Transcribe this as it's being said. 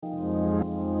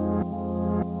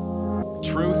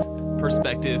truth,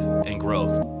 perspective, and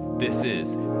growth. This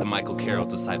is the Michael Carroll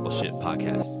Discipleship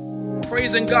Podcast.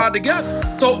 Praising God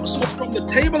together. So from the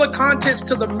table of contents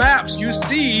to the maps, you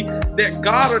see that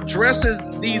God addresses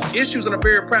these issues in a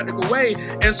very practical way.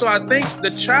 And so I think the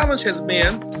challenge has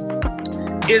been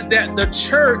is that the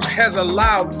church has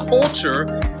allowed culture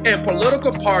and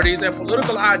political parties and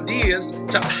political ideas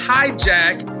to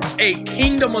hijack a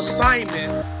kingdom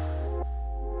assignment.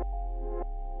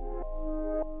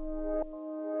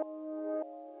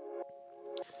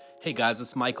 Hey guys,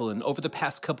 it's Michael, and over the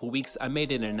past couple weeks, I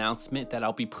made an announcement that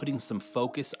I'll be putting some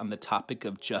focus on the topic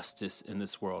of justice in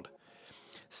this world.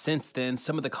 Since then,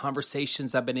 some of the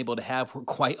conversations I've been able to have were,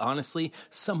 quite honestly,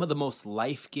 some of the most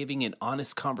life-giving and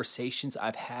honest conversations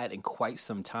I've had in quite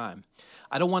some time.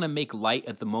 I don't want to make light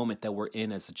of the moment that we're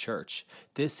in as a church.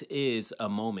 This is a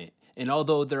moment, and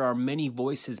although there are many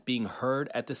voices being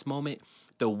heard at this moment,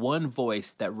 the one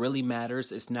voice that really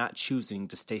matters is not choosing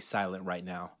to stay silent right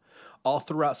now. All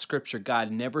throughout Scripture, God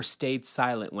never stayed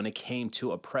silent when it came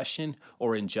to oppression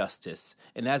or injustice.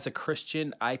 And as a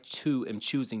Christian, I too am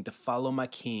choosing to follow my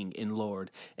King and Lord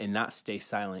and not stay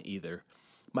silent either.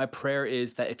 My prayer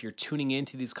is that if you're tuning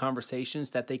into these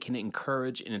conversations, that they can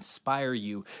encourage and inspire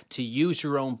you to use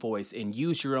your own voice and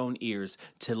use your own ears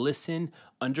to listen,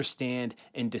 understand,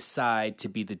 and decide to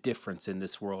be the difference in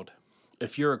this world.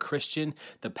 If you're a Christian,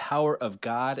 the power of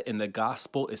God and the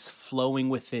gospel is flowing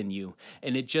within you,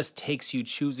 and it just takes you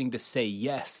choosing to say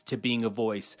yes to being a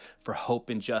voice for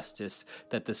hope and justice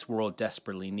that this world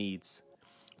desperately needs.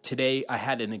 Today, I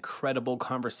had an incredible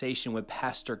conversation with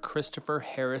Pastor Christopher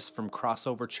Harris from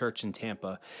Crossover Church in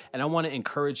Tampa, and I want to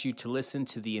encourage you to listen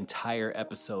to the entire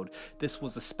episode. This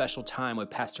was a special time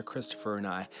with Pastor Christopher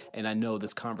and I know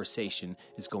this conversation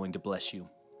is going to bless you.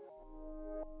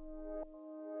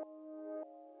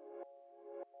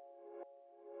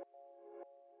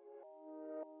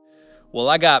 Well,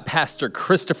 I got Pastor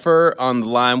Christopher on the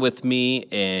line with me,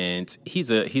 and he's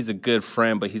a good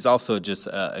friend, but he's also just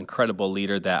an incredible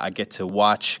leader that I get to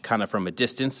watch kind of from a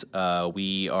distance.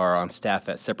 We are on staff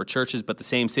at separate churches, but the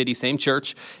same city, same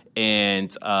church,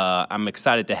 and I'm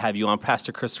excited to have you on.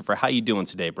 Pastor Christopher, how you doing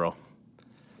today, bro?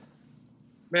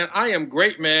 Man, I am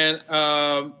great, man.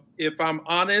 If I'm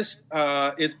honest,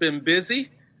 it's been busy,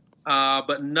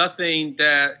 but nothing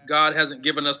that God hasn't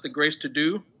given us the grace to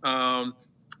do.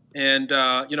 And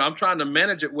I'm trying to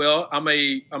manage it well. I'm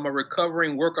a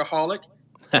recovering workaholic,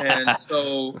 and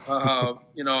so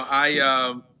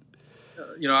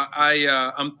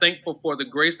I'm thankful for the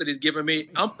grace that He's given me.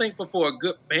 I'm thankful for a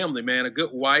good family, man, a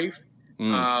good wife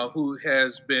who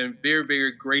has been very,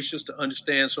 very gracious to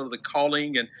understand sort of the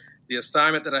calling and the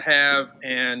assignment that I have.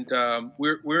 And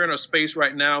we're in a space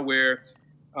right now where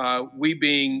we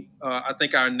being, I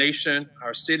think, our nation,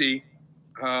 our city.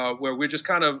 Where we're just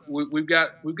kind of we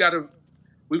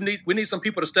need some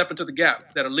people to step into the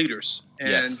gap that are leaders,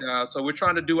 and yes. So we're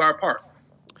trying to do our part.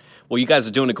 Well, you guys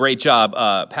are doing a great job.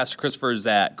 Pastor Christopher is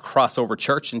at Crossover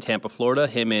Church in Tampa, Florida.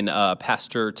 Him and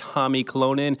Pastor Tommy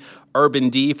Colonin, Urban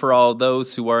D for all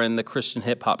those who are in the Christian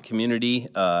hip hop community.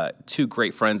 Two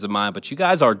great friends of mine, but you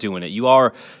guys are doing it. You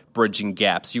are bridging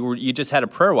gaps. You just had a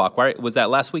prayer walk, right? Was that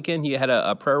last weekend? You had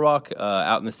a prayer walk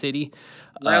out in the city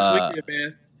last weekend,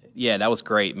 man. Yeah, that was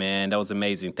great, man. That was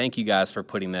amazing. Thank you guys for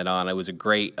putting that on. It was a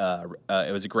great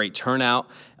turnout.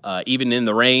 Even in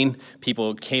the rain,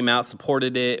 people came out,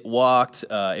 supported it, walked.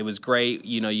 It was great.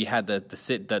 You know, you had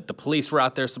the police were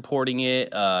out there supporting it.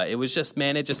 It was just,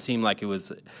 man, it just seemed like it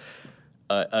was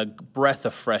a breath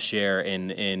of fresh air,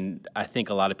 and I think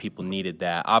a lot of people needed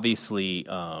that. Obviously,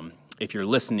 if you're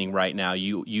listening right now,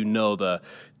 you know the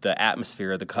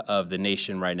atmosphere of the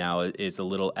nation right now is a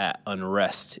little at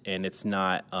unrest, and it's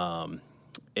not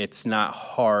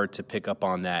hard to pick up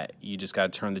on that. You just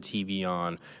got to turn the TV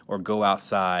on or go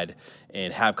outside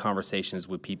and have conversations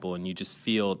with people, and you just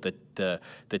feel the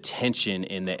tension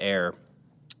in the air.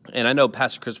 And I know,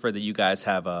 Pastor Christopher, that you guys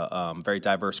have a very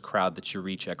diverse crowd that you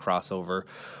reach at Crossover.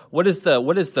 What is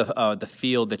the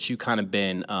feel that you kind of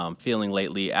been feeling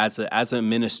lately as a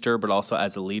minister, but also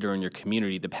as a leader in your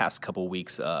community the past couple of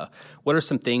weeks? What are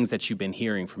some things that you've been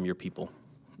hearing from your people?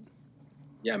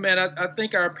 Yeah, man, I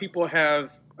think our people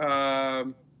have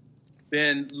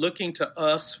been looking to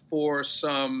us for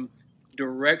some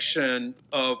direction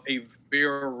of a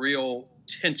very real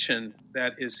tension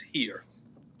that is here.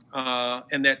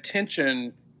 And that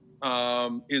tension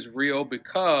is real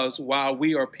because while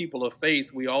we are people of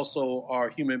faith, we also are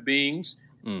human beings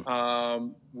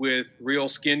with real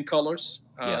skin colors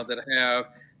that have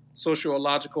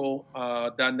sociological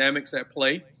dynamics at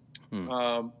play.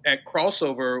 At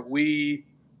Crossover, we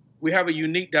we have a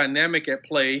unique dynamic at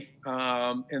play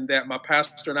in that my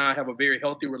pastor and I have a very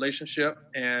healthy relationship.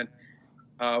 And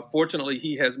fortunately,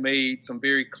 he has made some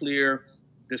very clear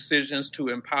decisions to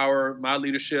empower my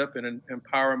leadership and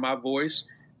empower my voice,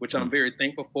 which I'm very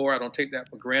thankful for. I don't take that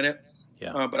for granted.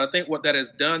 Yeah. But I think what that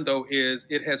has done, though, is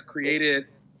it has created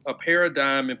a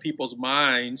paradigm in people's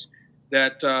minds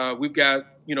that we've got,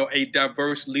 a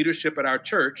diverse leadership at our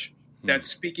church that's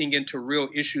speaking into real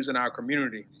issues in our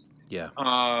community. Yeah.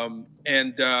 I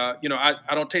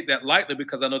don't take that lightly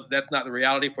because I know that's not the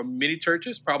reality for many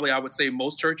churches. Probably, I would say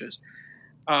most churches.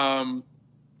 The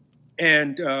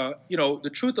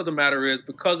truth of the matter is,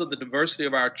 because of the diversity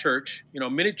of our church,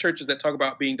 many churches that talk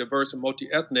about being diverse and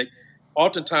multi-ethnic,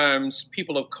 oftentimes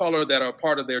people of color that are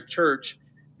part of their church,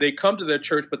 they come to their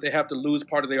church, but they have to lose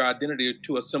part of their identity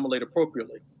to assimilate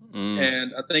appropriately.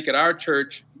 And I think at our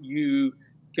church, you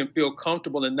can feel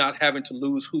comfortable in not having to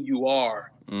lose who you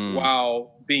are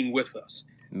while being with us.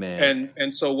 Man.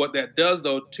 And so what that does,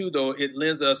 though, it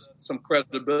lends us some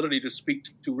credibility to speak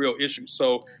to real issues.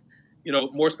 So,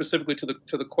 more specifically to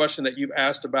the question that you've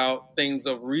asked about things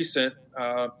of recent,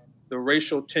 the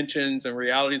racial tensions and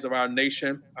realities of our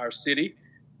nation, our city,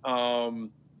 they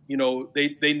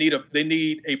need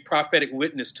a prophetic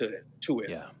witness to it.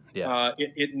 Yeah. Yeah.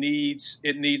 It needs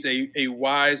a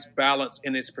wise balance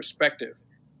in its perspective.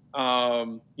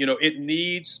 It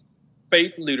needs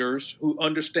faith leaders who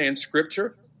understand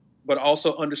Scripture, but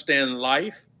also understand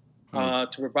life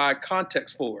to provide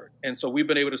context for it. And so we've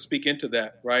been able to speak into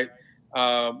that, right?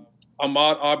 Ahmaud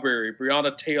Arbery,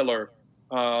 Breonna Taylor,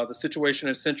 the situation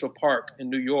in Central Park in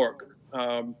New York,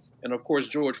 and of course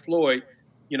George Floyd.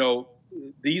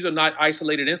 These are not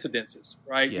isolated incidences,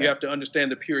 right? Yeah. You have to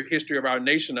understand the pure history of our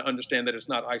nation to understand that it's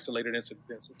not isolated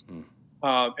incidences.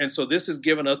 And so this has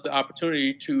given us the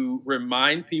opportunity to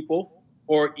remind people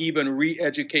or even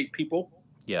re-educate people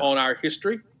on our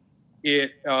history.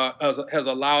 It has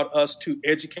allowed us to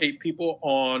educate people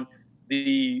on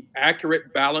the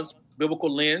accurate, balanced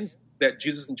biblical lens that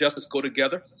Jesus and justice go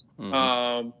together.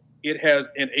 It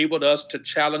has enabled us to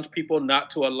challenge people not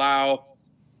to allow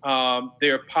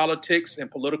their politics and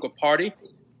political party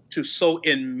to so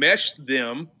enmesh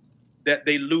them that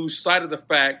they lose sight of the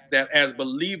fact that as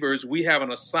believers, we have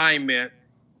an assignment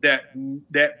that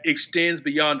extends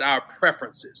beyond our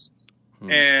preferences.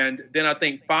 And then I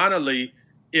think finally,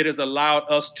 it has allowed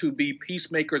us to be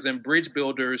peacemakers and bridge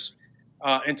builders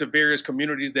into various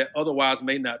communities that otherwise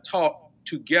may not talk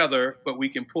together, but we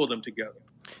can pull them together.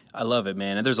 I love it,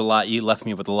 man. And there's a lot. You left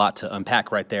me with a lot to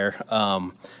unpack right there.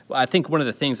 I think one of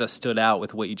the things that stood out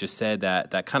with what you just said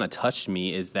that kind of touched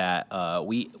me is that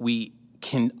we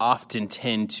can often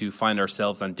tend to find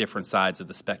ourselves on different sides of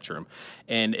the spectrum,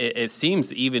 and it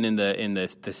seems even in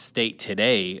the state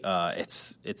today,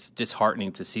 it's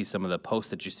disheartening to see some of the posts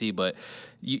that you see. But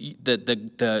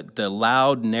the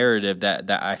loud narrative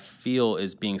that I feel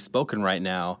is being spoken right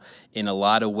now in a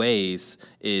lot of ways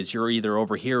is you're either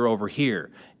over here or over here,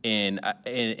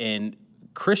 and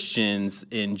Christians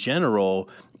in general,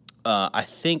 I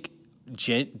think.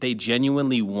 They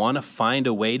genuinely want to find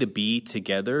a way to be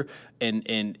together,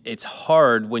 and it's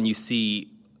hard when you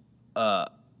see a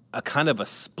kind of a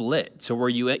split, so where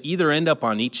you either end up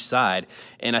on each side.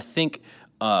 And I think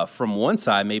from one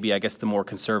side, maybe I guess the more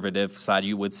conservative side,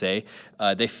 you would say,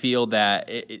 they feel that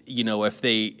if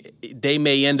they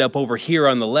may end up over here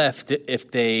on the left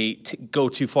if they go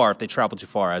too far, if they travel too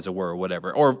far, as it were, or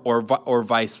whatever, or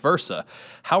vice versa.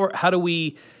 How do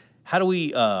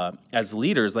we, as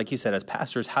leaders, like you said, as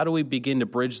pastors, how do we begin to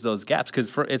bridge those gaps?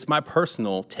 Because it's my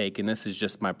personal take, and this is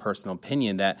just my personal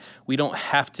opinion, that we don't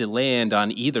have to land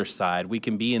on either side. We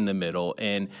can be in the middle.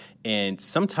 And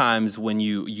sometimes when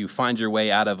you find your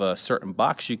way out of a certain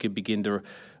box, you could begin to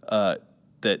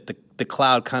the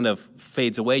cloud kind of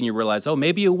fades away, and you realize, oh,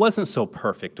 maybe it wasn't so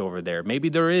perfect over there. Maybe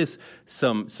there is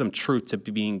some truth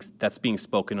that's being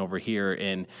spoken over here.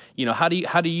 And how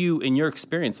do you, in your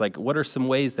experience, like, what are some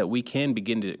ways that we can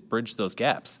begin to bridge those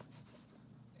gaps?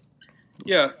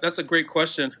 Yeah, that's a great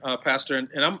question, Pastor. And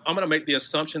I'm going to make the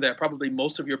assumption that probably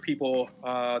most of your people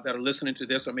that are listening to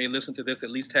this or may listen to this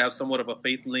at least have somewhat of a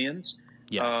faith lens.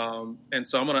 Yeah. And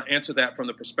so I'm going to answer that from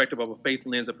the perspective of a faith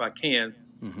lens, if I can.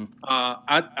 Mm-hmm.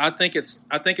 I think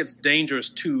it's dangerous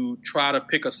to try to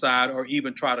pick a side or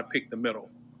even try to pick the middle.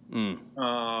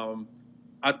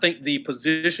 I think the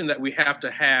position that we have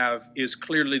to have is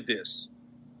clearly this.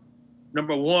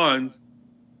 Number one,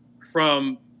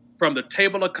 from the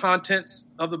table of contents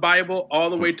of the Bible all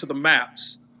the way to the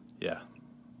maps. Yeah.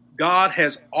 God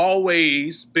has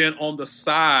always been on the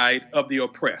side of the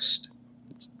oppressed.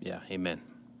 Yeah, amen.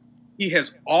 He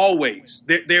has always.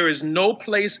 There is no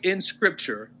place in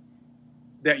Scripture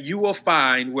that you will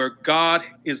find where God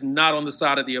is not on the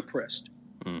side of the oppressed.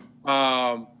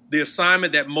 The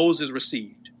assignment that Moses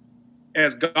received,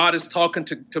 as God is talking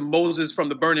to Moses from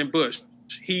the burning bush,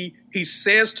 he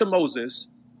says to Moses,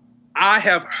 I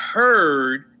have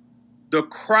heard the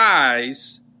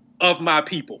cries of my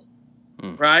people,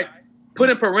 right? Put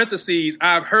in parentheses,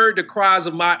 I've heard the cries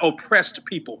of my oppressed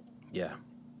people. Yeah.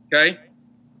 Okay.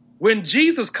 When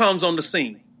Jesus comes on the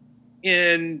scene,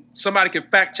 and somebody can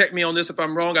fact check me on this if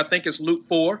I'm wrong, I think it's Luke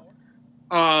 4.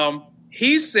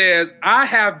 He says, I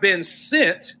have been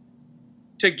sent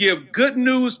to give good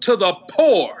news to the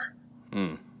poor.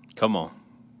 Come on.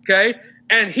 Okay.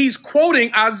 And he's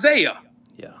quoting Isaiah.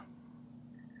 Yeah.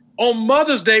 On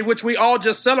Mother's Day, which we all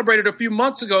just celebrated a few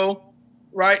months ago,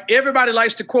 right? Everybody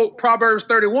likes to quote Proverbs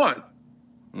 31.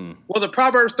 Well, the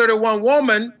Proverbs 31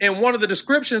 woman, in one of the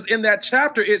descriptions in that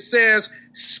chapter, it says,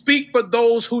 speak for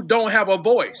those who don't have a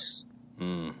voice.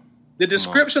 The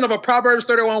description of a Proverbs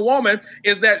 31 woman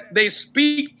is that they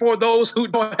speak for those who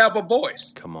don't have a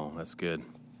voice. Come on, that's good.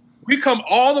 We come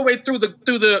all the way through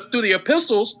the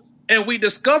epistles, and we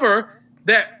discover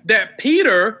that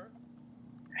Peter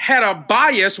had a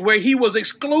bias where he was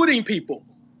excluding people.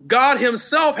 God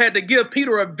himself had to give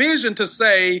Peter a vision to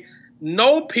say,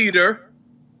 no, Peter,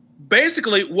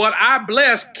 basically what I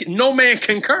bless, no man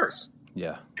can curse.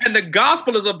 Yeah. And the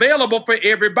gospel is available for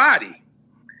everybody.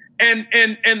 And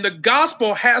the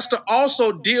gospel has to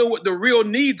also deal with the real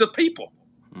needs of people.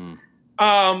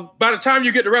 By the time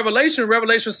you get to Revelation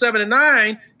 7 and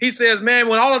 9, he says, man,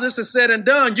 when all of this is said and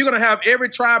done, you're going to have every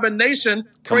tribe and nation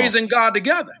praising God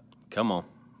together. Come on.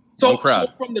 So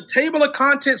from the table of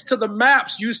contents to the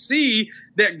maps, you see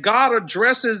that God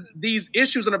addresses these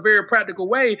issues in a very practical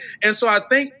way. And so I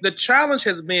think the challenge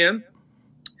has been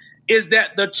is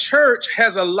that the church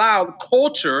has allowed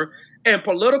culture and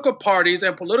political parties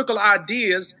and political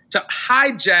ideas to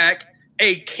hijack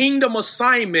a kingdom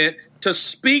assignment to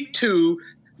speak to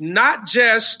not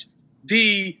just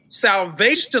the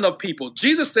salvation of people.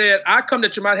 Jesus said, I come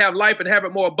that you might have life and have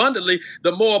it more abundantly.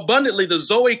 The more abundantly, the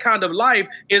Zoe kind of life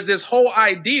is this whole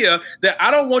idea that I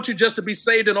don't want you just to be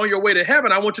saved and on your way to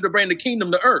heaven. I want you to bring the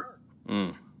kingdom to earth.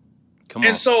 Come on.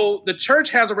 And so the church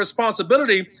has a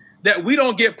responsibility that we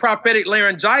don't get prophetic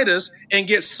laryngitis and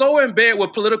get so in bed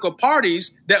with political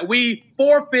parties that we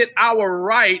forfeit our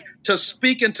right to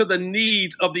speak into the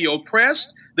needs of the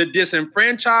oppressed, the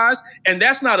disenfranchised. And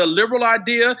that's not a liberal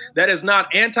idea. That is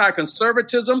not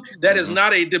anti-conservatism. That is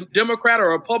not a Democrat or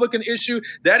Republican issue.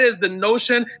 That is the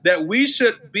notion that we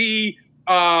should be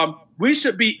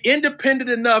independent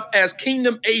enough as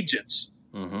kingdom agents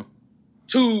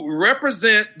to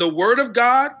represent the word of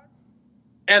God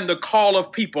and the call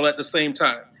of people at the same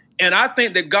time. And I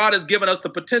think that God has given us the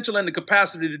potential and the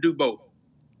capacity to do both.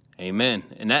 Amen.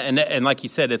 And like you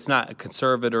said, it's not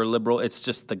conservative or liberal. It's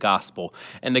just the gospel.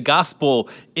 And the gospel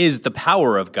is the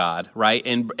power of God, right?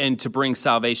 And to bring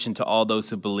salvation to all those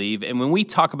who believe. And when we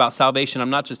talk about salvation,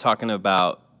 I'm not just talking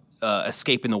about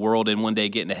escaping the world and one day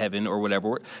getting to heaven or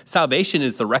whatever. Salvation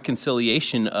is the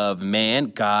reconciliation of man,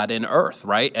 God, and earth,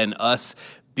 right? And us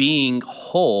being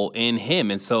whole in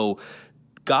him. And so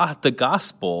God, the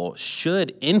gospel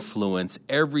should influence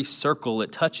every circle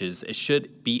it touches. It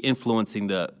should be influencing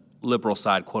the liberal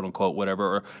side, quote unquote, whatever,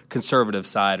 or conservative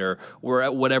side, or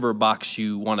whatever box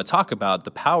you want to talk about.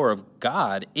 The power of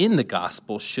God in the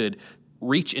gospel should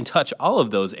reach and touch all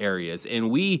of those areas. And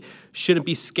we shouldn't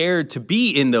be scared to be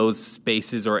in those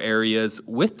spaces or areas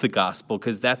with the gospel,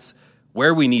 because that's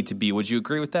where we need to be. Would you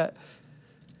agree with that?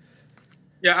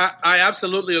 Yeah, I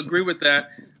absolutely agree with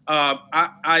that.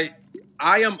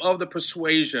 I am of the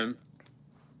persuasion,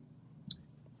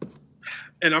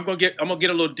 and I'm gonna get a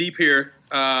little deep here.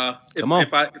 Come on.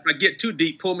 If I get too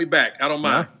deep, pull me back. I don't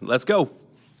mind. Let's go.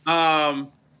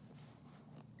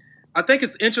 I think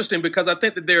it's interesting because I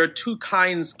think that there are two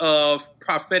kinds of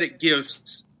prophetic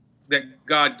gifts that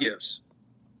God gives.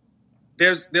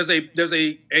 There's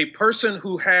a person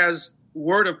who has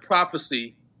word of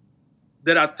prophecy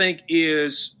that I think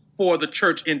is for the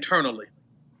church internally.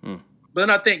 But then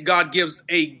I think God gives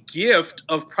a gift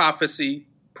of prophecy,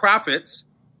 prophets,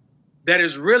 that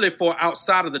is really for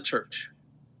outside of the church.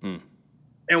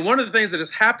 And one of the things that has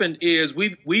happened is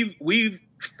we've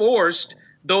forced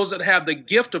those that have the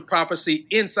gift of prophecy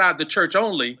inside the church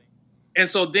only. And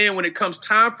so then when it comes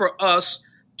time for us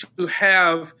to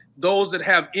have those that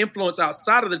have influence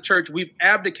outside of the church, we've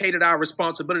abdicated our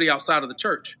responsibility outside of the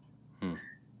church.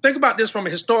 Think about this from a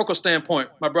historical standpoint,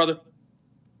 my brother.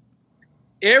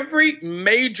 Every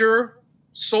major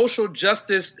social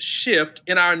justice shift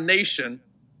in our nation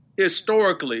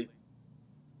historically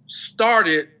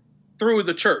started through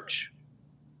the church.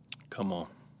 Come on.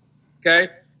 Okay?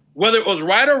 Whether it was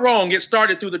right or wrong, it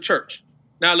started through the church.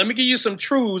 Now, let me give you some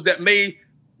truths that may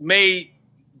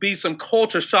be some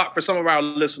culture shock for some of our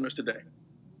listeners today.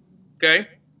 Okay?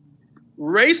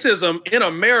 Racism in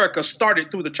America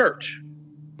started through the church.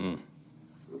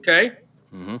 Okay?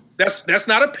 Mm-hmm. That's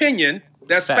not opinion.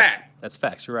 That's fact. That's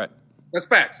facts. You're right. That's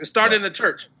facts. It started in the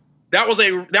church. That was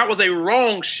a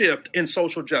wrong shift in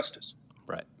social justice.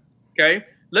 Right. Okay?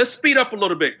 Let's speed up a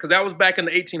little bit because that was back in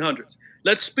the 1800s.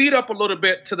 Let's speed up a little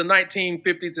bit to the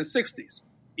 1950s and 60s,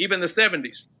 even the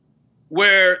 70s,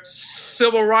 where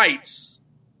civil rights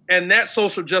and that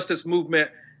social justice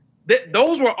movement,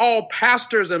 those were all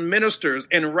pastors and ministers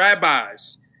and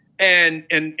rabbis and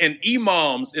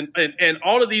imams and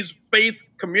all of these faith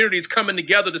communities coming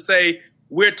together to say,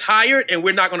 we're tired and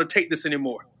we're not going to take this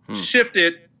anymore.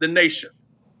 Shifted the nation.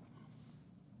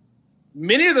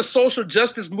 Many of the social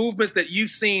justice movements that you've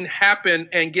seen happen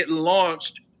and get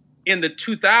launched in the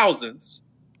 2000s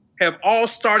have all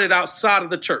started outside of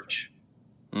the church.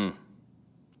 Why?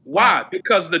 Wow.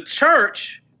 Because the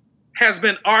church has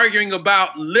been arguing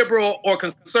about liberal or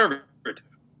conservative,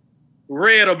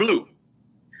 red or blue.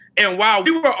 And while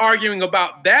we were arguing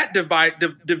about that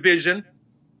division,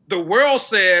 the world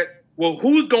said, well,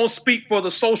 who's going to speak for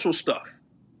the social stuff?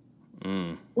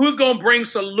 Who's going to bring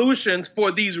solutions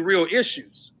for these real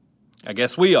issues? I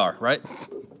guess we are, right?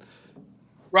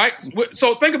 Right.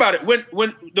 So think about it.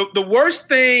 When the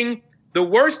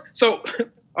worst. So,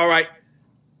 all right.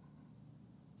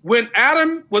 When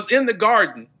Adam was in the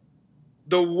garden,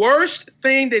 the worst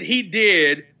thing that he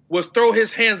did was throw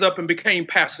his hands up and became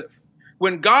passive.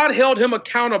 When God held him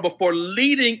accountable for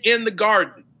leading in the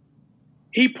garden,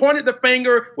 he pointed the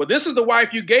finger. Well, this is the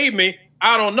wife you gave me.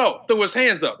 I don't know. Threw his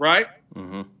hands up. Right.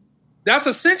 Mm-hmm. That's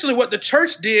essentially what the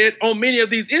church did on many of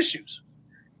these issues.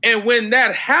 And when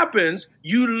that happens,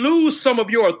 you lose some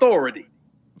of your authority.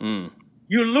 You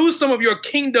lose some of your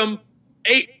kingdom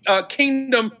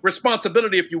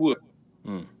responsibility, if you would.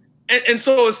 And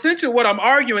so essentially what I'm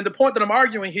arguing, the point that I'm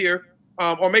arguing here,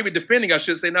 or maybe defending, I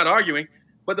should say, not arguing,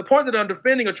 but the point that I'm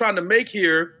defending or trying to make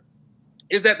here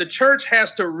is that the church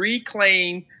has to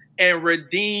reclaim and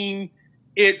redeem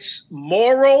its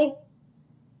moral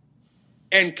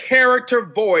and character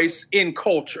voice in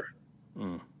culture.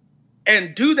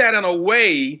 And do that in a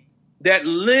way that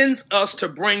lends us to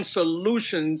bring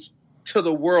solutions to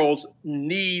the world's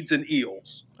needs and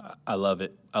ills. I love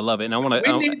it. And I want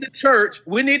to.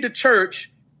 We need the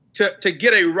church to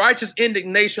get a righteous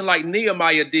indignation like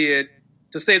Nehemiah did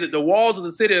to say that the walls of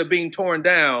the city are being torn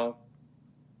down,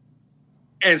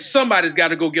 and somebody's got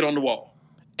to go get on the wall.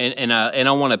 And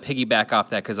I want to piggyback off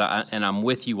that because I'm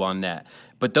with you on that.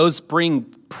 But those bring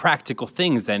practical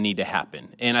things that need to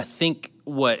happen. And I think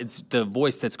it's the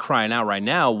voice that's crying out right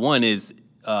now. One is,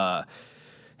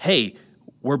 hey,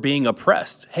 we're being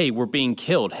oppressed. Hey, we're being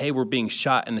killed. Hey, we're being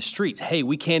shot in the streets. Hey,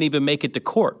 we can't even make it to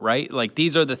court, right? Like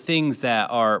these are the things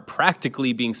that are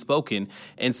practically being spoken.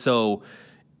 And so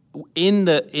in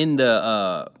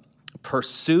the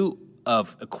pursuit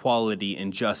of equality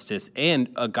and justice and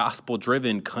a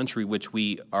gospel-driven country, which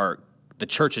the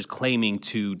church is claiming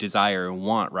to desire and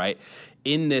want, right?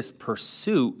 In this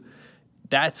pursuit,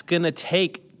 that's going to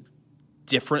take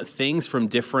different things from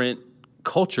different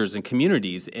cultures and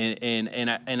communities, and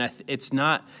it's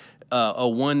not a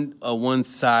one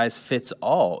size fits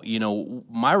all. You know,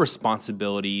 my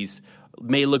responsibilities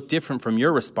may look different from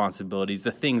your responsibilities.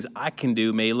 The things I can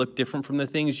do may look different from the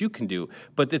things you can do,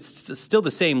 but it's still the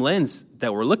same lens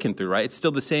that we're looking through, right? It's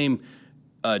still the same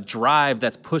drive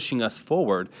that's pushing us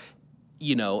forward.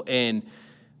 You know, and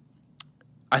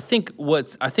I think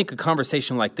a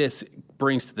conversation like this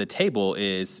brings to the table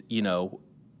is, you know,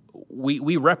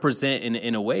 we represent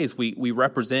in a ways we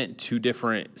represent two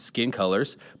different skin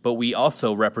colors, but we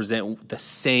also represent the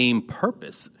same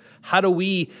purpose. How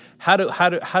do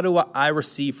I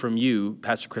receive from you,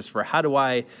 Pastor Christopher? How do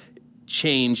I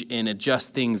change and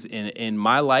adjust things in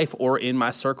my life or in my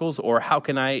circles, or how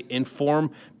can I inform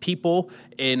people,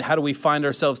 and how do we find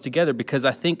ourselves together? Because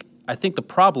I think the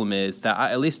problem is that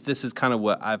at least this is kind of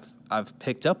what I've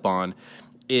picked up on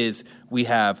is we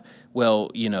have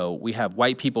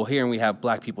white people here and we have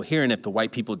black people here, and if the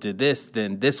white people did this,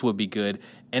 then this would be good.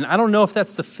 And I don't know if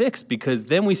that's the fix, because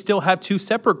then we still have two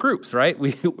separate groups, right?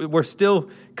 We're still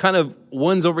kind of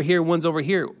one's over here, one's over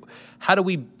here. How do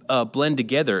we blend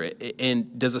together?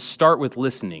 And does it start with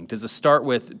listening? Does it start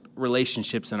with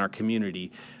relationships in our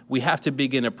community? We have to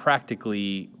begin to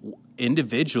practically,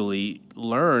 individually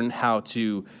learn how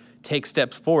to take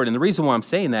steps forward. And the reason why I'm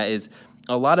saying that is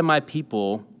a lot of my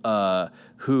people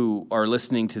who are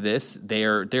listening to this,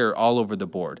 they're all over the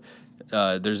board.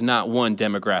 There's not one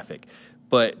demographic.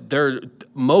 But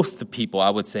most of the people, I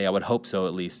would say, I would hope so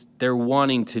at least, they're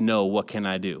wanting to know, what can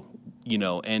I do?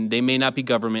 And they may not be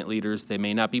government leaders, they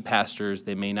may not be pastors,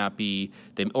 they may be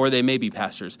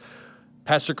pastors.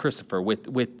 Pastor Christopher,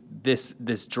 with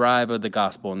this drive of the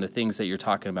gospel and the things that you're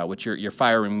talking about, which you're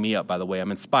firing me up, by the way,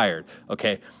 I'm inspired.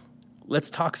 Okay, let's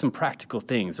talk some practical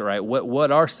things. All right,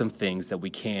 what are some things that we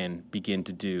can begin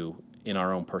to do in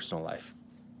our own personal life?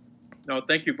 No,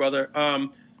 thank you, brother.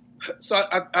 So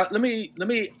let me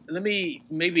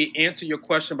maybe answer your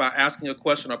question by asking a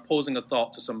question or posing a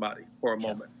thought to somebody for a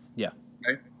moment. Yeah.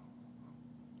 Okay.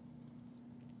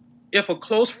 If a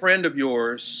close friend of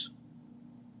yours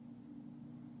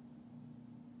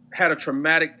had a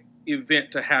traumatic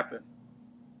event to happen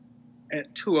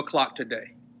at 2:00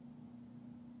 today,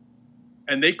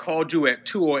 and they called you at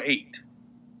 2:08,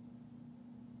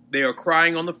 they are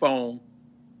crying on the phone,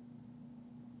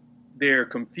 they're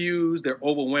confused, they're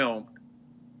overwhelmed.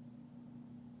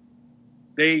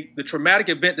 The traumatic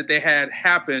event that they had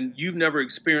happen, you've never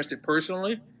experienced it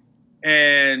personally,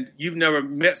 and you've never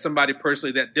met somebody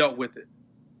personally that dealt with it.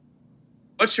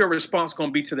 What's your response going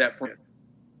to be to that friend?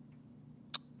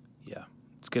 Yeah,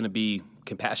 it's going to be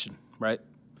compassion, right?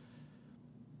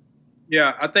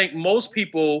 Yeah, I think most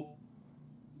people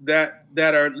that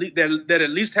at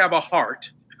least have a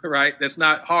heart, right? That's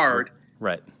not hard,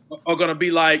 right? Are going to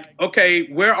be like, okay,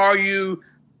 where are you?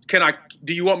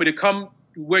 Do you want me to come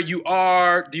where you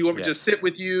are? Do you want me to just sit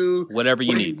with you? Whatever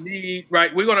you need. Do you need,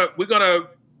 right? We're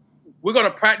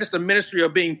gonna practice the ministry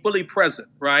of being fully present,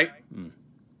 right?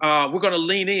 We're gonna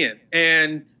lean in,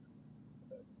 and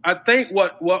I think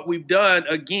what we've done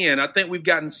again, I think we've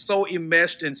gotten so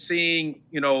enmeshed in seeing,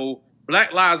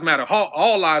 Black Lives Matter,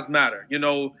 all lives matter.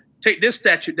 Take this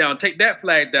statue down, take that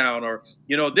flag down, or,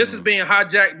 this is being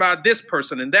hijacked by this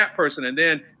person and that person. And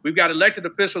then we've got elected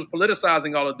officials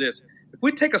politicizing all of this. If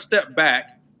we take a step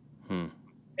back,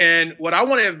 and what I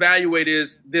want to evaluate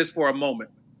is this for a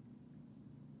moment.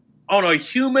 On a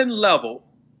human level,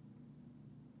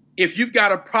 if you've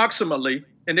got approximately,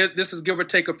 and this is give or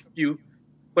take a few,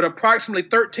 but approximately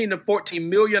 13 to 14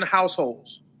 million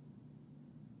households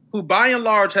who by and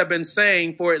large have been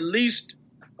saying for at least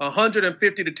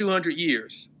 150 to 200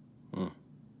 years,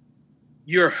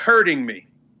 you're hurting me.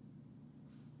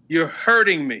 You're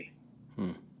hurting me.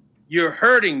 You're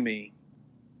hurting me.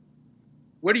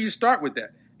 Where do you start with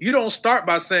that? You don't start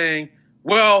by saying,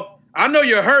 well, I know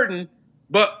you're hurting,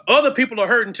 but other people are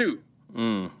hurting too.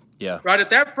 Yeah. Right?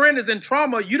 If that friend is in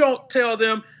trauma, you don't tell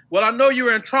them, well, I know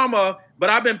you're in trauma,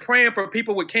 but I've been praying for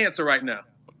people with cancer right now.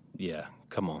 Yeah.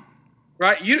 Come on.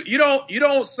 Right? You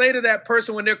don't say to that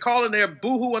person when they're calling, they're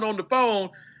boohooing on the phone,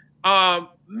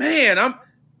 man,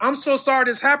 I'm so sorry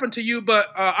this happened to you, but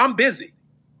I'm busy.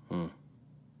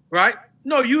 Right?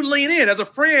 No, you lean in. As a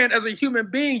friend, as a human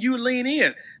being, you lean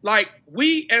in. Like,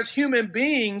 we as human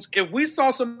beings, if we saw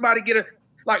somebody get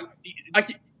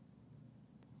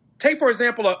take, for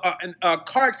example, a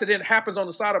car accident happens on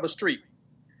the side of a street.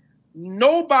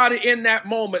 Nobody in that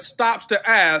moment stops to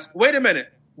ask, wait a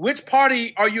minute, which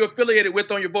party are you affiliated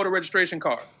with on your voter registration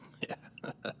card?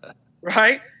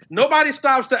 Right? Nobody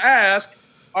stops to ask,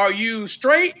 are you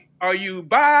straight? Are you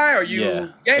bi? Are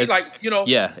you gay?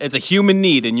 Yeah, it's a human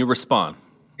need, and you respond.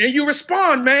 And you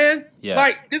respond, man. Yeah.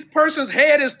 Like, this person's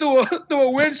head is through a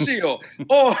windshield,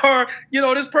 or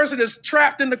this person is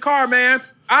trapped in the car, man.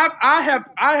 I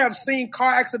have seen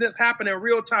car accidents happen in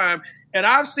real time, and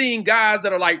I've seen guys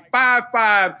that are like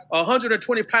 5'5",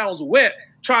 120 pounds wet,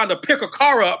 trying to pick a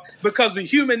car up because the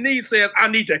human need says, I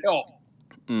need to help.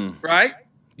 Right?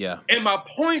 Yeah. And my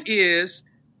point is,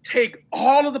 take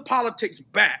all of the politics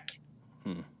back.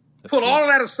 Put all of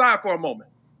that aside for a moment.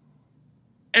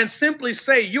 And simply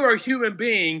say you're a human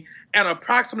being, and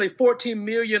approximately 14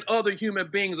 million other human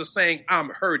beings are saying, I'm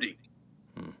hurting.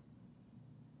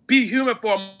 Be human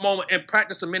for a moment and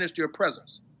practice the ministry of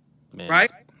presence. Man,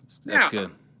 right? That's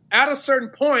good. At a certain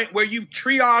point where you've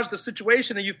triaged the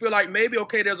situation and you feel like maybe,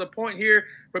 okay, there's a point here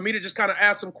for me to just kind of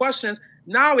ask some questions.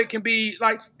 Now it can be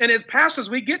like, and as pastors,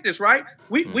 we get this, right?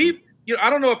 We I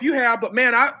don't know if you have, but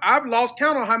man, I've lost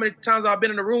count on how many times I've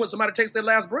been in a room when somebody takes their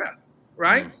last breath,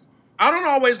 right? I don't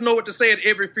always know what to say at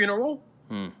every funeral,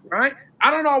 right?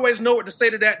 I don't always know what to say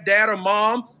to that dad or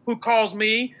mom who calls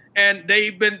me and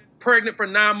they've been pregnant for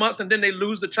 9 months and then they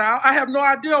lose the child. I have no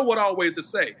idea what always to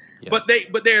say. Yeah.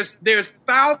 But there's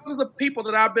thousands of people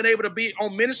that I've been able to be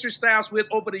on ministry staffs with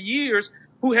over the years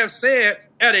who have said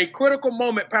at a critical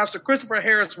moment, Pastor Christopher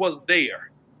Harris was there.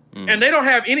 And they don't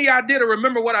have any idea to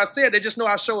remember what I said. They just know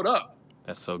I showed up.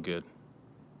 That's so good.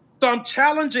 So I'm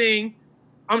challenging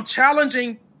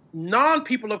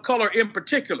non-people of color in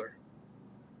particular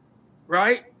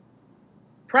right?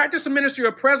 Practice the ministry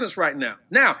of presence right now.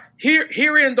 Now,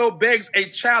 herein though begs a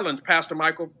challenge, Pastor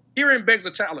Michael. Herein begs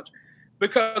a challenge.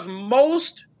 Because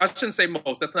I shouldn't say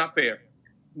most, that's not fair.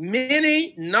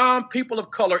 Many non-people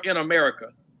of color in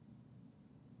America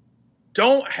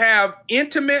don't have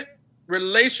intimate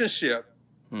relationship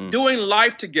doing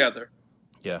life together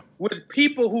with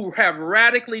people who have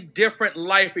radically different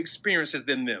life experiences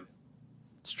than them.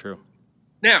 It's true.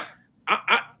 Now,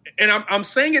 I'm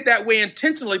saying it that way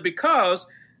intentionally because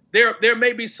there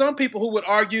may be some people who would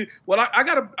argue, well, I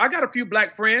got a few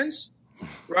black friends,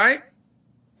 right?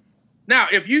 Now,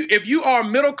 if you are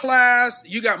middle class,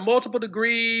 you got multiple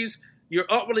degrees, you're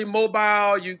upwardly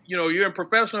mobile, you're in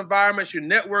professional environments, you're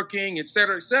networking, et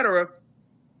cetera,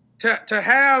 to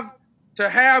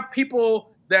have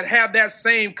people that have that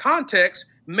same context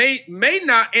may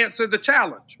not answer the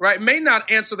challenge, right? May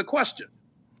not answer the question.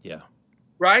 Yeah.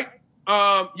 Right?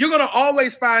 You're going to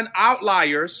always find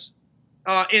outliers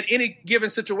in any given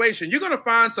situation. You're going to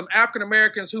find some African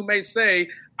Americans who may say,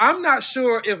 I'm not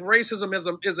sure if racism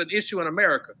is an issue in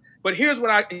America. But here's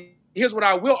what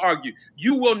I will argue.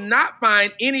 You will not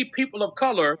find any people of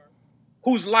color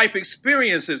whose life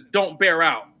experiences don't bear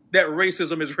out that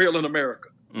racism is real in America.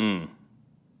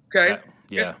 Okay?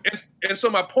 Yeah. And so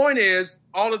my point is,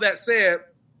 all of that said,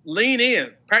 lean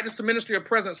in, practice the ministry of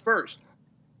presence first.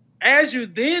 As you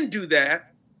then do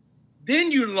that,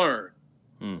 then you learn,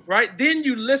 right? Then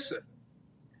you listen.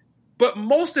 But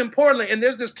most importantly, and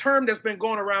there's this term that's been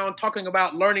going around talking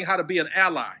about learning how to be an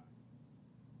ally.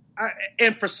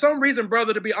 And for some reason,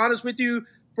 brother, to be honest with you,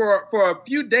 for a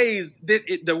few days,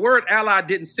 the word ally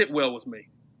didn't sit well with me.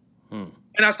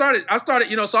 And I started,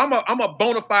 so I'm a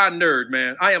bona fide nerd,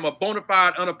 man. I am a bona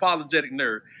fide, unapologetic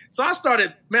nerd. So I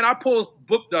started, I pulled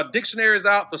dictionaries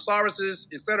out, thesauruses,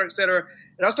 et cetera,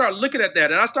 and I started looking at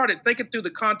that. And I started thinking through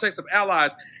the context of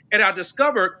allies. And I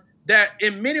discovered that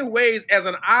in many ways, as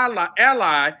an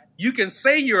ally, you can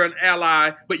say you're an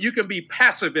ally, but you can be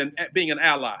passive in being an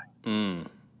ally.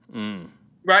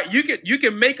 Right? You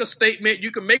can make a statement,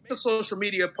 you can make a social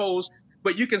media post,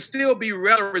 but you can still be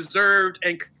rather reserved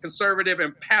and conservative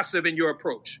and passive in your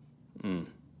approach.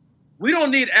 We don't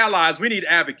need allies, we need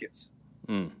advocates.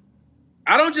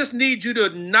 I don't just need you to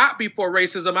not be for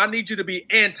racism, I need you to be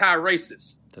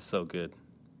anti-racist. That's so good.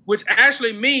 Which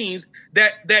actually means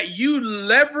that you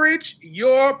leverage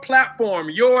your platform,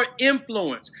 your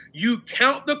influence. You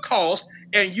count the cost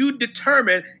and you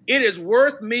determine it is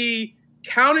worth me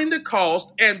counting the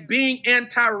cost and being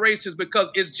anti-racist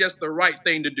because it's just the right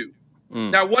thing to do.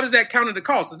 Now, what is that counting the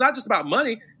cost? It's not just about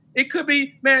money. It could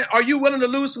be, man, are you willing to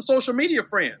lose some social media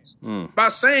friends by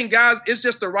saying, guys, it's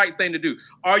just the right thing to do?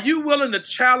 Are you willing to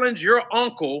challenge your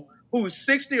uncle who's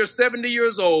 60 or 70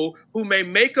 years old, who may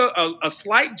make a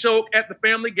slight joke at the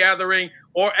family gathering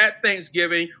or at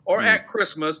Thanksgiving or at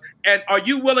Christmas? And are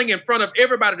you willing in front of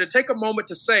everybody to take a moment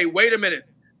to say, wait a minute,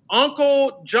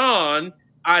 Uncle John,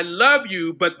 I love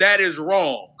you, but that is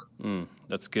wrong.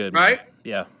 That's good. Right? Man.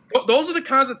 Yeah. Those are the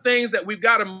kinds of things that we've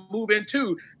got to move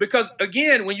into, because,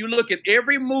 again, when you look at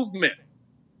every movement,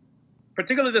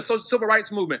 particularly the civil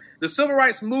rights movement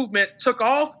took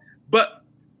off, but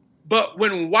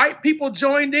when white people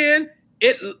joined in,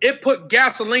 it put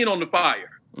gasoline on the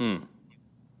fire,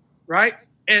 right?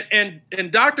 And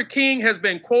Dr. King has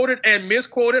been quoted and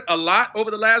misquoted a lot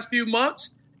over the last few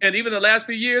months and even the last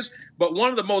few years, but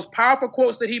one of the most powerful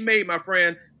quotes that he made, my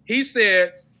friend, he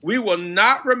said, "We will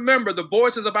not remember the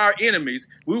voices of our enemies.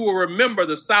 We will remember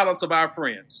the silence of our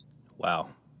friends." Wow.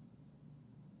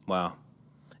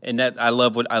 And that I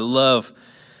love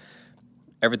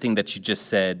everything that you just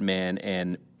said, man.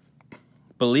 And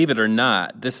believe it or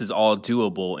not, this is all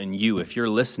doable in you. If you're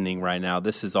listening right now,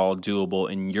 this is all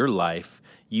doable in your life.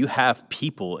 You have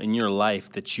people in your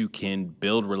life that you can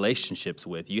build relationships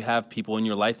with. You have people in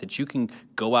your life that you can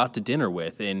go out to dinner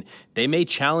with, and they may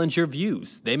challenge your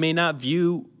views. They may not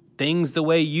view things the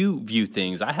way you view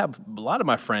things. I have a lot of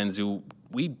my friends who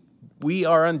we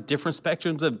are on different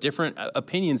spectrums of different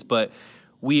opinions, but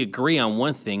we agree on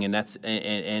one thing, and that's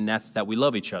that we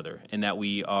love each other, and that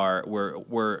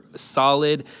we're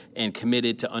solid and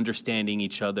committed to understanding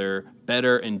each other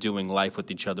better and doing life with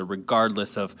each other,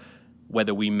 regardless of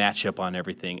whether we match up on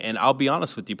everything. And I'll be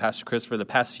honest with you, Pastor Chris, for the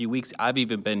past few weeks, I've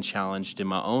even been challenged in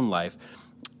my own life.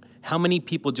 How many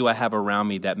people do I have around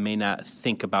me that may not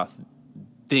think about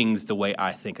things the way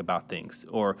I think about things?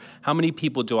 Or how many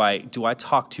people do I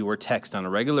talk to or text on a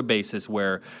regular basis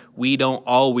where we don't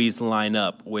always line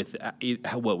up with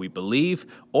what we believe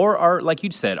or our, like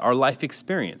you said, our life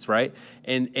experience, right?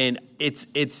 And it's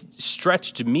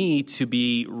stretched me to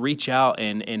reach out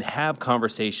and have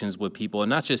conversations with people, and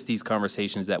not just these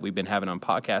conversations that we've been having on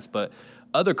podcasts, but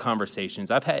other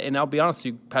conversations I've had. And I'll be honest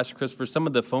with you, Pastor Christopher, some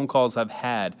of the phone calls I've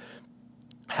had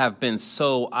have been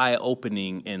so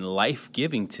eye-opening and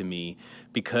life-giving to me,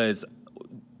 because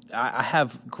I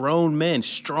have grown men,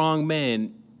 strong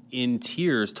men, in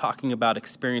tears talking about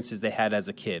experiences they had as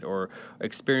a kid or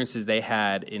experiences they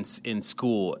had in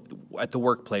school, at the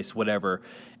workplace, whatever.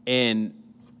 And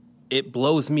it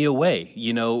blows me away,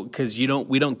 because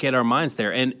we don't get our minds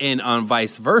there. And on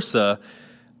vice versa,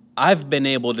 I've been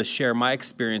able to share my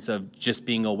experience of just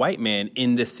being a white man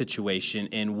in this situation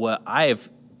and what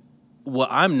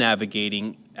I'm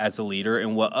navigating as a leader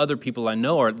and what other people I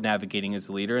know are navigating as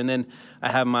a leader. And then I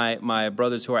have my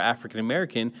brothers who are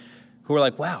African-American who are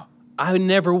like, wow, I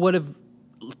never would have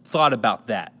thought about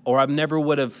that, or I never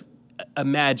would have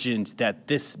imagined that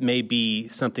this may be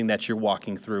something that you're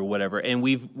walking through, whatever. And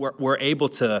we're able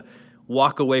to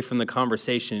walk away from the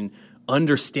conversation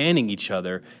understanding each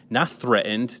other, not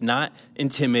threatened, not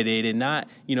intimidated, not,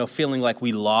 feeling like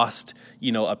we lost,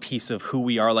 a piece of who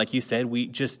we are. Like you said, we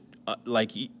just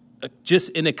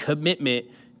in a commitment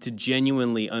to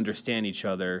genuinely understand each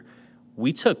other,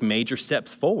 we took major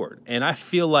steps forward. And I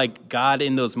feel like God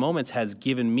in those moments has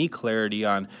given me clarity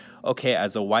on, okay,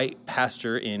 as a white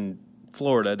pastor in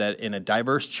Florida, that in a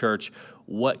diverse church,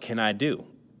 what can I do?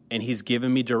 And he's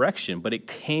given me direction, but it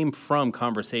came from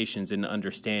conversations and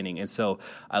understanding. And so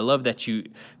I love that you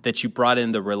brought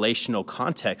in the relational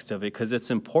context of it, because it's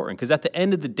important. Because at the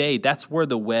end of the day, that's where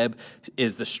the web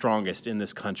is the strongest in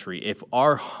this country. If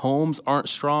our homes aren't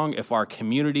strong, if our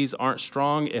communities aren't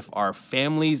strong, if our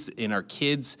families and our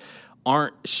kids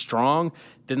aren't strong,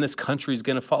 then this country is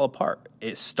going to fall apart.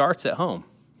 It starts at home.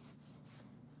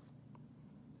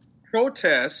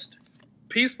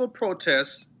 Peaceful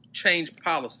protests change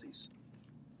policies.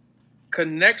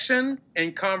 Connection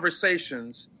and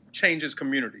conversations changes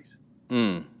communities.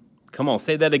 Come on,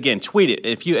 say that again. Tweet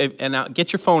it. And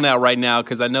get your phone out right now,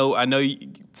 because I know.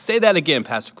 Say that again,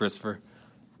 Pastor Christopher.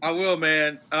 I will,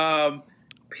 man.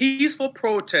 Peaceful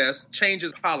protest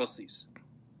changes policies.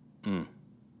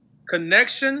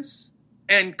 Connections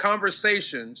and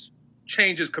conversations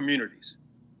changes communities.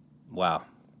 Wow,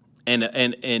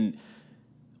 and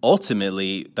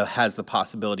ultimately, that has the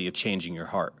possibility of changing your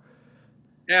heart.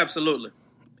 Absolutely.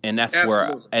 And that's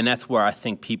where I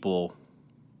think people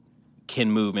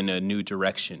can move in a new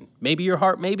direction. Maybe your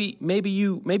heart, maybe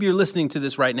you're listening to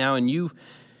this right now and you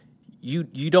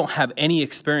don't have any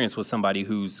experience with somebody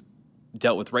who's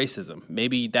dealt with racism.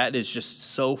 Maybe that is just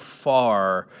so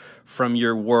far from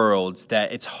your world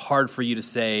that it's hard for you to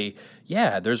say,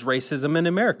 yeah, there's racism in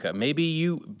America. Maybe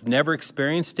you've never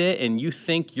experienced it and you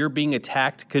think you're being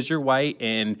attacked because you're white,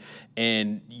 and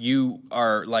you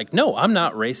are like, no, I'm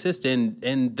not racist,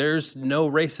 and there's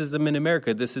no racism in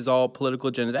America. This is all political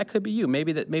agenda. That could be you.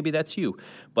 Maybe that's you.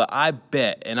 But I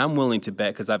bet, and I'm willing to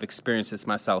bet because I've experienced this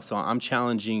myself, so I'm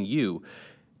challenging you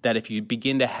that if you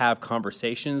begin to have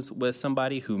conversations with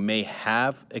somebody who may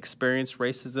have experienced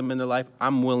racism in their life,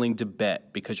 I'm willing to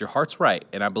bet, because your heart's right,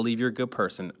 and I believe you're a good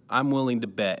person, I'm willing to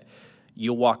bet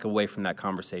you'll walk away from that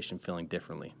conversation feeling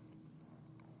differently.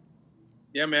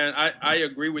 Yeah, man, I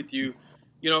agree with you.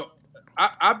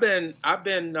 I've been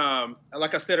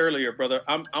like I said earlier, brother,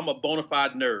 I'm a bona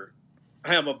fide nerd.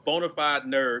 I am a bona fide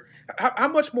nerd. How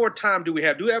much more time do we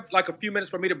have? Do we have like a few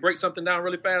minutes for me to break something down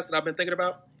really fast that I've been thinking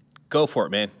about? Go for it,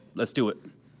 man. Let's do it.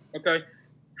 Okay.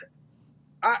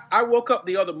 I woke up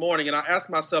the other morning and I asked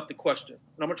myself the question,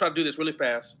 and I'm going to try to do this really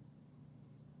fast.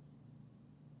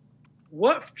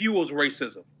 What fuels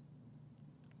racism?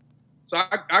 So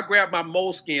I grabbed my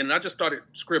moleskin and I just started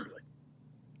scribbling.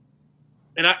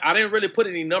 And I didn't really put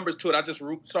any numbers to it. I just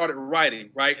started writing,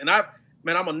 right? And I'm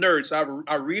a nerd, so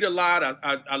I read a lot.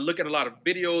 I look at a lot of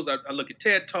videos. I look at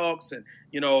TED Talks, and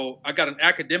I got an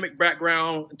academic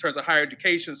background in terms of higher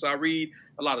education, so I read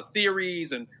a lot of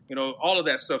theories and all of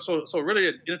that stuff. So really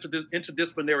an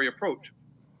interdisciplinary approach.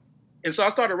 And so I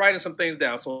started writing some things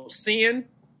down. So sin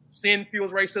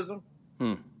fuels racism.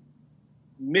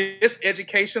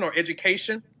 Miseducation or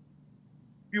education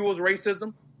fuels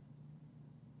racism.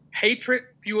 Hatred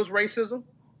fuels racism.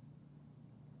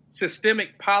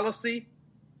 Systemic policy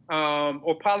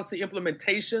or policy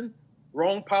implementation,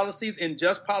 wrong policies,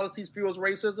 unjust policies fuels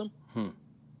racism.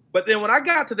 But then when I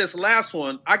got to this last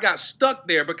one, I got stuck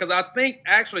there because I think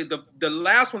actually the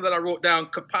last one that I wrote down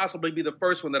could possibly be the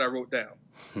first one that I wrote down.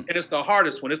 And it's the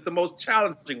hardest one. It's the most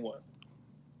challenging one.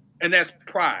 And that's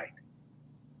pride.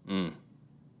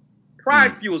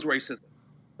 Pride fuels racism.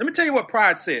 Let me tell you what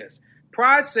pride says.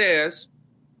 Pride says,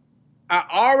 I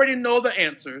already know the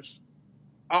answers.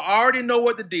 I already know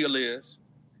what the deal is.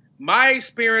 My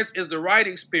experience is the right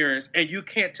experience, and you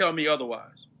can't tell me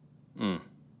otherwise.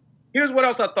 Here's what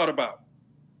else I thought about.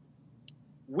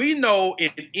 We know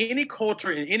in any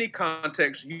culture, in any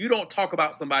context, you don't talk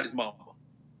about somebody's mama.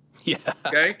 Yeah.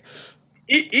 Okay?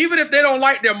 Even if they don't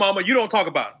like their mama, you don't talk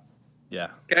about it. Yeah.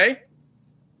 Okay?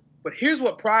 But here's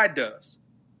what pride does.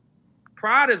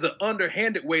 Pride is an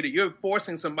underhanded way that you're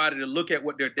forcing somebody to look at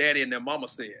what their daddy and their mama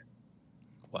said.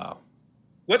 Wow.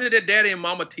 What did their daddy and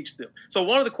mama teach them? So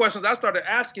one of the questions I started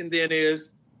asking then is,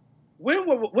 when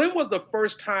was the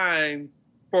first time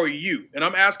for you? And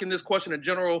I'm asking this question in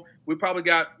general. We probably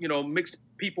got, mixed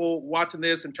people watching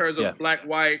this in terms of black,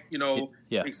 white,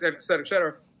 et cetera, et cetera, et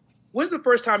cetera. When's the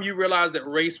first time you realized that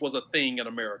race was a thing in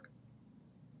America?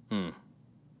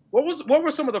 What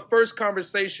were some of the first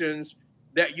conversations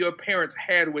that your parents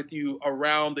had with you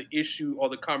around the issue or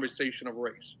the conversation of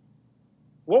race?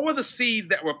 What were the seeds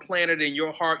that were planted in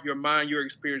your heart, your mind, your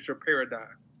experience, your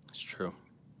paradigm? It's true.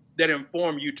 That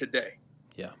inform you today?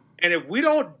 Yeah. And if we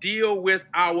don't deal with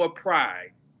our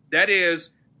pride, that is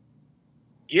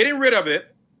getting rid of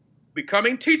it,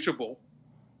 becoming teachable,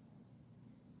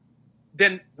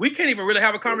 then we can't even really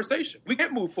have a conversation. We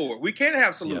can't move forward. We can't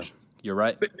have solutions. Yeah, you're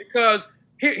right. Because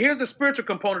here's the spiritual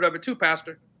component of it too,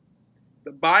 Pastor.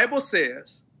 The Bible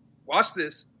says, watch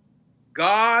this,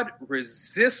 God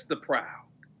resists the proud,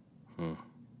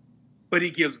 but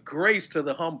he gives grace to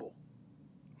the humble.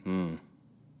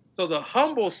 So the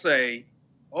humble say,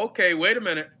 okay, wait a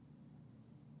minute.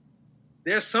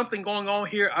 There's something going on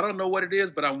here. I don't know what it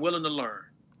is, but I'm willing to learn.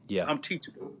 Yeah. I'm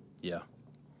teachable. Yeah.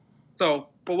 So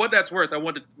for what that's worth, I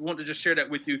want to just share that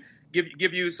with you,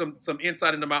 give you some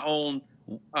insight into my own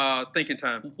thinking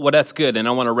time. Well, that's good. And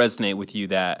I want to resonate with you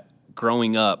that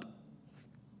growing up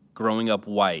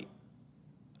white,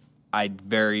 I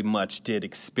very much did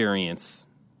experience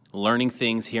learning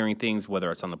things, hearing things,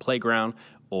 whether it's on the playground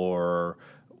or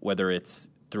whether it's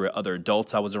through other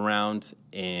adults I was around.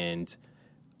 And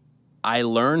I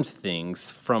learned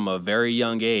things from a very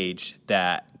young age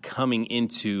that coming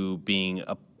into being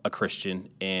a Christian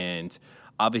and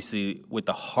obviously with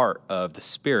the heart of the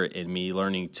Spirit in me,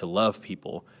 learning to love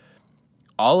people,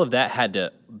 all of that had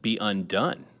to be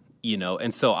undone.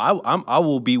 And so I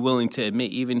will be willing to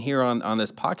admit, even here on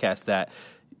this podcast, that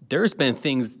there's been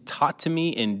things taught to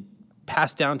me and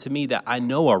passed down to me that I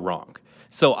know are wrong.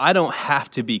 So I don't have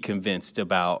to be convinced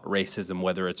about racism,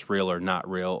 whether it's real or not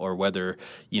real, or whether,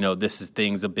 this is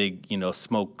things a big,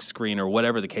 smoke screen or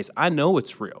whatever the case. I know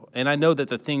it's real. And I know that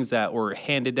the things that were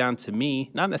handed down to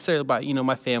me, not necessarily by,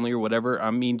 my family or whatever,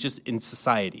 I mean, just in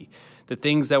society, the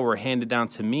things that were handed down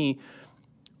to me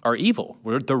are evil.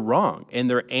 They're wrong, and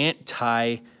they're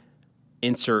anti-insert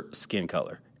skin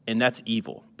color, and that's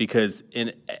evil. Because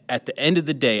at the end of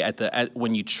the day,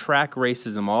 when you track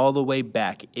racism all the way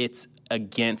back, it's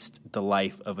against the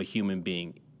life of a human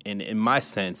being. And in my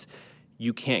sense,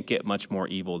 you can't get much more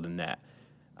evil than that.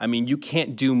 I mean, you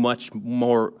can't do much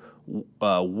more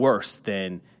worse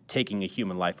than taking a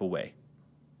human life away.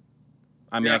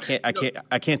 I mean, I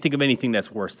can't think of anything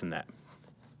that's worse than that.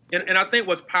 And I think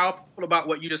what's powerful about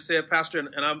what you just said, Pastor,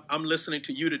 and I'm listening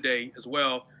to you today as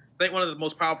well. I think one of the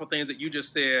most powerful things that you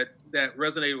just said that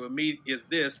resonated with me is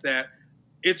this, that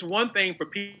it's one thing for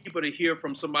people to hear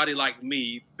from somebody like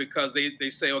me because they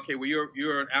say, okay, well,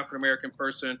 you're an African-American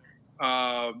person.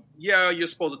 You're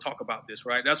supposed to talk about this,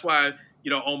 right? That's why,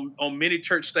 on many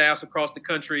church staffs across the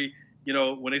country,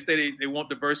 when they say they want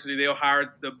diversity, they'll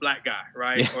hire the black guy,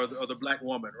 right? Yeah. Or the black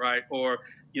woman, right? Or,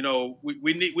 we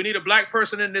need a black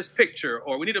person in this picture,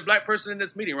 or we need a black person in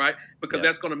this meeting, right? Because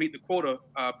that's going to meet the quota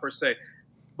per se.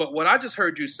 But what I just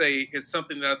heard you say is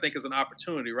something that I think is an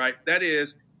opportunity, right? That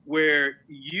is where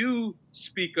you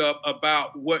speak up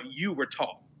about what you were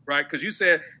taught, right? Because you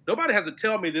said nobody has to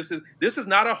tell me this is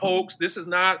not a hoax, this is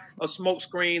not a smoke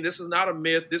screen, this is not a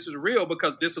myth, this is real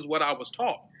because this is what I was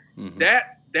taught. Mm-hmm.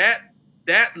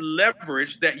 That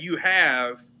leverage that you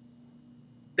have,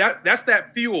 that's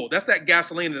that fuel, that's that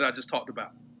gasoline that I just talked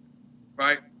about,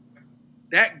 right?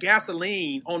 That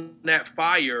gasoline on that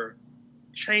fire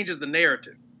changes the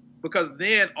narrative, because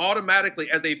then automatically,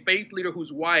 as a faith leader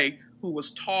who's white, who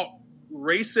was taught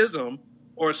racism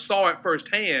or saw it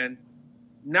firsthand,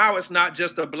 now it's not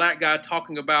just a black guy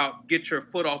talking about get your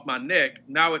foot off my neck.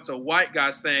 Now it's a white guy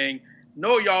saying,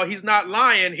 no, y'all, he's not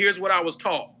lying. Here's what I was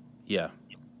taught. Yeah.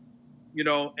 You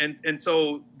know, and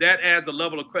so that adds a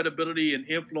level of credibility and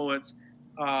influence.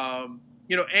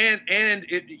 You know,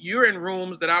 you're in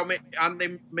rooms that I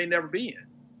may never be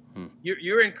in.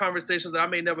 You're in conversations that I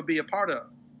may never be a part of.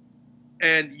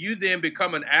 And you then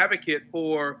become an advocate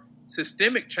for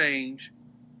systemic change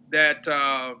that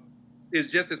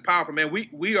is just as powerful. Man,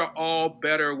 we are all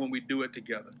better when we do it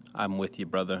together. I'm with you,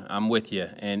 brother. I'm with you.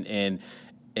 And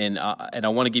I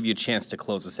want to give you a chance to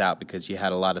close us out because you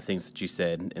had a lot of things that you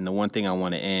said. And the one thing I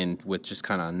want to end with just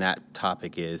kind of on that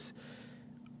topic is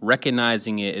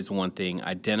recognizing it is one thing,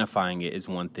 identifying it is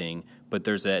one thing, but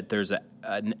there's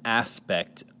an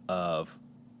aspect of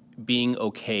being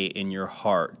okay in your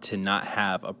heart to not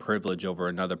have a privilege over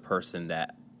another person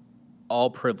that all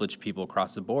privileged people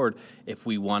across the board, if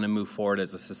we want to move forward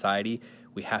as a society,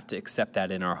 we have to accept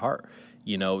that in our heart.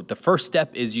 You know, the first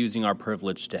step is using our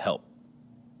privilege to help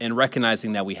and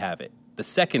recognizing that we have it. The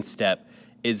second step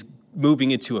is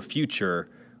moving into a future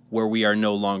where we are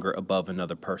no longer above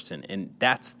another person. And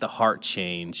that's the heart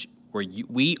change where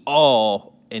we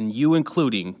all, and you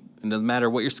including, no matter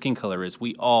what your skin color is,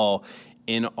 we all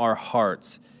in our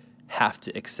hearts have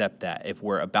to accept that. If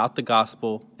we're about the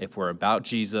gospel, if we're about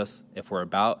Jesus, if we're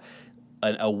about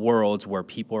a world where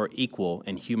people are equal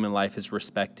and human life is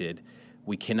respected,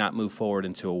 we cannot move forward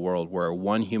into a world where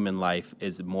one human life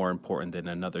is more important than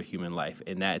another human life.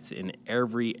 And that's in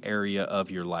every area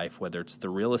of your life, whether it's the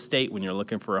real estate when you're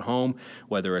looking for a home,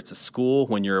 whether it's a school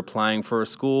when you're applying for a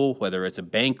school, whether it's a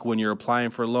bank when you're applying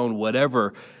for a loan,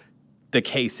 whatever the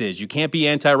case is. You can't be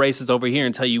anti-racist over here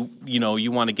until you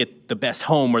want to get the best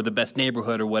home or the best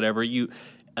neighborhood or whatever.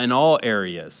 In all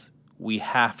areas, we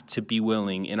have to be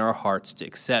willing in our hearts to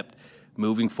accept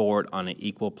moving forward on an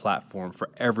equal platform for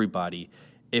everybody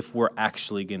if we're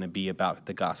actually going to be about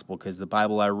the gospel, because the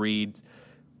Bible I read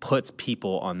puts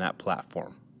people on that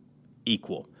platform,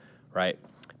 equal, right?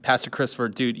 Pastor Christopher,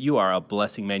 dude, you are a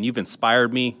blessing, man. You've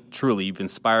inspired me, truly. You've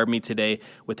inspired me today.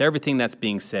 With everything that's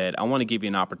being said, I want to give you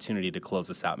an opportunity to close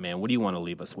us out, man. What do you want to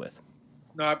leave us with?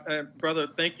 No, brother,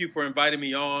 thank you for inviting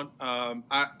me on.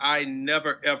 I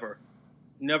never, ever,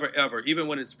 even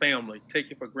when it's family,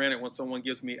 take it for granted when someone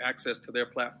gives me access to their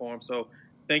platform. So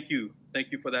thank you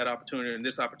for that opportunity and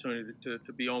this opportunity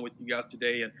to be on with you guys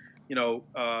today. And,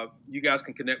 you guys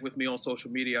can connect with me on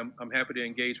social media. I'm happy to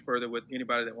engage further with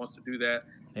anybody that wants to do that.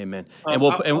 Amen. And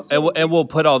we'll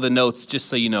put all the notes, just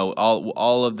so you know,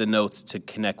 all of the notes to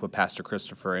connect with Pastor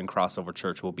Christopher and Crossover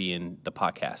Church will be in the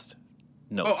podcast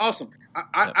notes. Oh, awesome.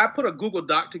 I put a Google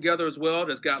Doc together as well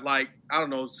that's got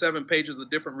 7 pages of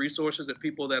different resources that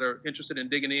people that are interested in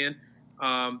digging in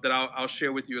that I'll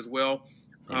share with you as well.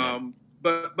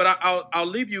 But I'll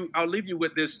leave you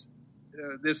with this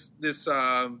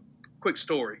quick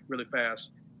story really fast.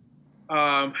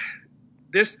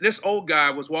 This old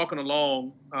guy was walking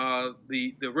along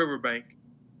the riverbank,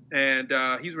 and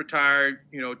he's retired,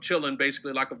 chilling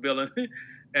basically like a villain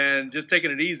and just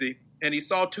taking it easy. And he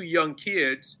saw 2 young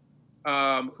kids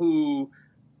who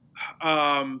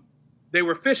they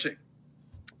were fishing.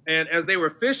 And as they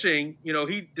were fishing,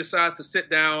 he decides to sit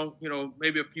down,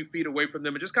 maybe a few feet away from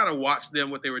them and just kind of watch them,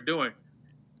 what they were doing.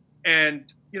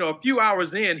 And, a few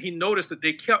hours in, he noticed that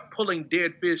they kept pulling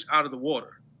dead fish out of the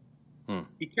water.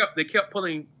 They kept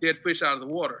pulling dead fish out of the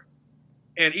water.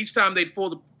 And each time they'd pull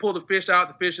the fish out,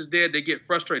 the fish is dead, they get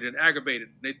frustrated and aggravated.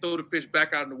 And they throw the fish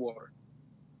back out in the water.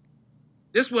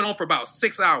 This went on for about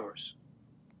 6 hours.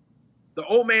 The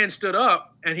old man stood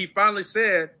up and he finally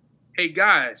said, "Hey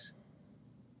guys,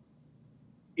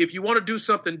 if you want to do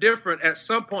something different, at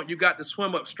some point you got to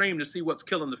swim upstream to see what's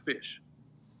killing the fish."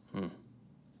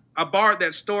 I borrowed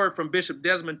that story from Bishop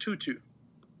Desmond Tutu.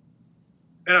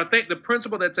 And I think the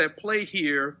principle that's at play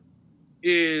here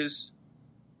is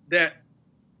that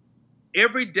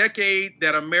every decade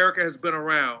that America has been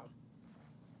around,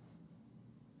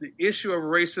 the issue of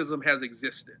racism has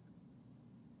existed.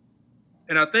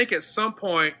 And I think at some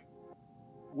point,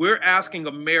 we're asking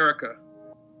America,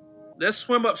 let's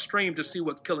swim upstream to see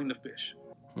what's killing the fish.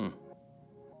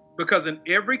 Because in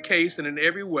every case and in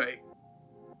every way,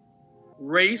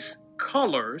 race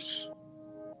colors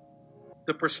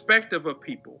the perspective of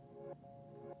people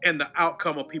and the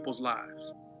outcome of people's lives.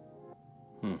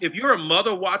 If you're a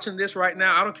mother watching this right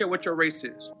now, I don't care what your race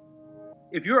is.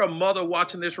 If you're a mother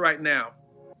watching this right now,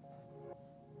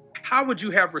 how would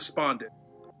you have responded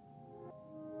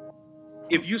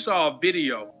if you saw a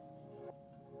video,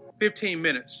 15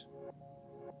 minutes,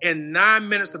 and 9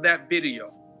 minutes of that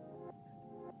video,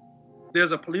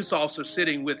 there's a police officer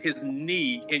sitting with his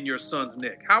knee in your son's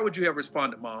neck? How would you have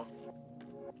responded, Mom?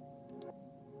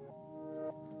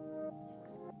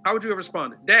 How would you have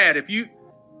responded? Dad, if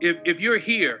you're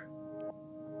here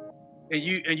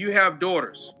and you have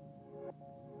daughters,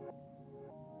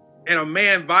 and a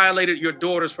man violated your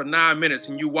daughters for 9 minutes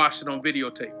and you watched it on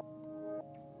videotape,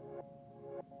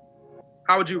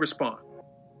 how would you respond?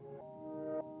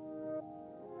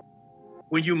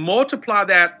 When you multiply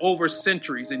that over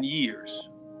centuries and years,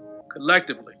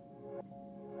 collectively,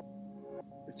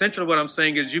 essentially what I'm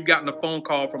saying is you've gotten a phone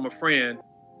call from a friend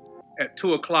at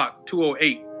 2 o'clock,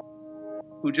 2:08,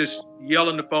 who just yelled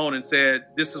on the phone and said,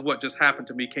 this is what just happened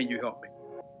to me. Can you help me?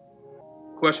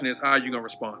 Question is, how are you going to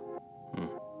respond?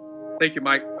 Thank you,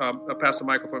 Mike, Pastor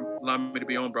Michael, for allowing me to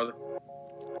be on, brother.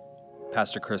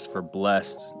 Pastor Christopher,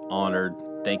 blessed, honored.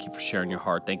 Thank you for sharing your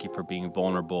heart. Thank you for being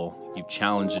vulnerable. You've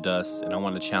challenged us, and I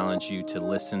want to challenge you to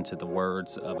listen to the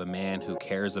words of a man who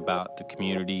cares about the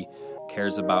community,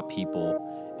 cares about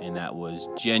people, and that was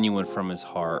genuine from his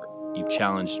heart. You've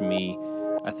challenged me.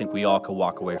 I think we all could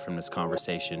walk away from this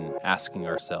conversation asking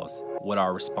ourselves what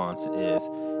our response is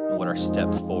and what our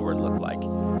steps forward look like.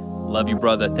 Love you,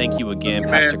 brother. Thank you again,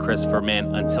 Amen. Pastor Christopher.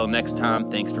 Man, until next time,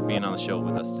 thanks for being on the show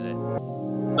with us today.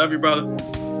 Love you, brother.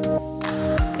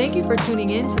 Thank you for tuning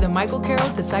in to the Michael Carroll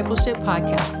Discipleship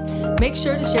Podcast. Make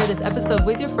sure to share this episode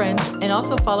with your friends and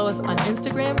also follow us on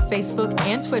Instagram, Facebook,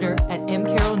 and Twitter at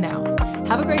mcarrollnow.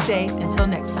 Have a great day. Until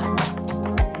next time.